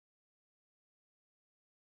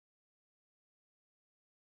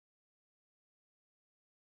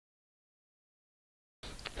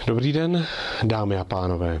Dobrý den, dámy a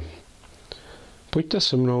pánové. Pojďte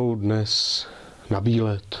se mnou dnes na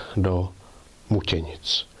výlet do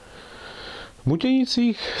Mutěnic. V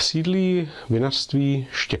Mutěnicích sídlí Vinařství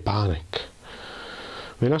Štěpánek.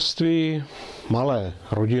 Vinařství malé,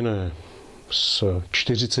 rodinné, s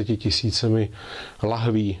 40 000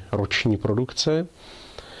 lahví roční produkce.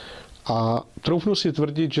 A troufnu si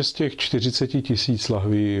tvrdit, že z těch 40 000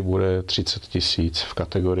 lahví bude 30 000 v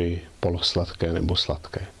kategorii polosladké nebo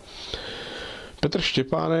sladké. Petr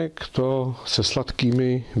Štěpánek to se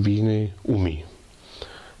sladkými víny umí.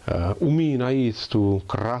 Umí najít tu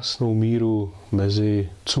krásnou míru mezi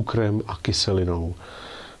cukrem a kyselinou,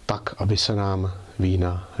 tak, aby se nám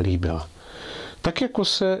vína líbila. Tak jako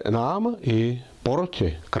se nám i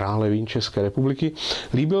porotě Krále vín České republiky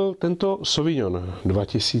líbil tento Sauvignon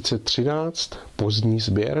 2013, pozdní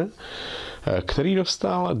sběr, který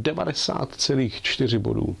dostal 90,4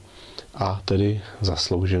 bodů a tedy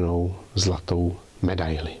zaslouženou zlatou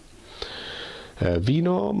medaili.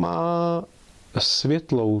 Víno má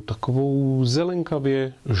světlou, takovou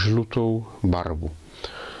zelenkavě žlutou barvu.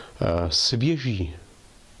 Svěží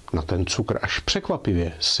na ten cukr, až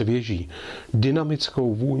překvapivě svěží,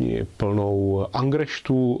 dynamickou vůni, plnou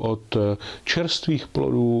angreštů od čerstvých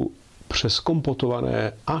plodů přes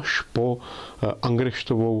kompotované až po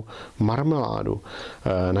angreštovou marmeládu.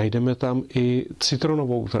 Najdeme tam i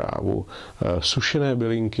citronovou trávu, sušené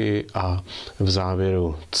bylinky a v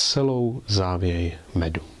závěru celou závěj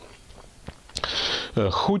medu.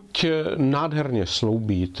 Chuť nádherně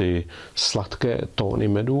sloubí ty sladké tóny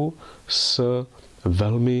medu s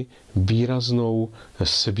velmi výraznou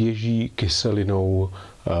svěží kyselinou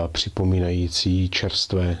připomínající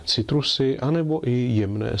čerstvé citrusy anebo i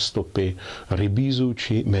jemné stopy rybízu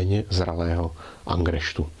či méně zralého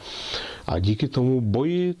angreštu. A díky tomu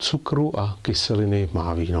boji cukru a kyseliny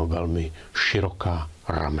má víno velmi široká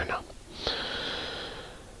ramena.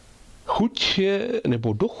 Chuť je,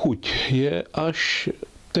 nebo dochuť je až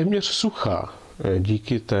téměř suchá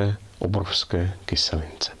díky té obrovské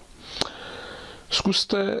kyselince.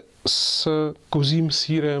 Zkuste s kozím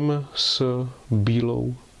sýrem s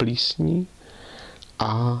bílou plísní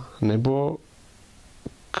a nebo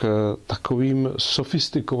k takovým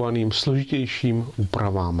sofistikovaným, složitějším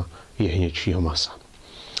úpravám jehněčího masa.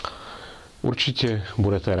 Určitě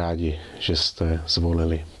budete rádi, že jste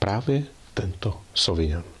zvolili právě tento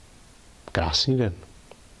Sauvignon. Krásný den.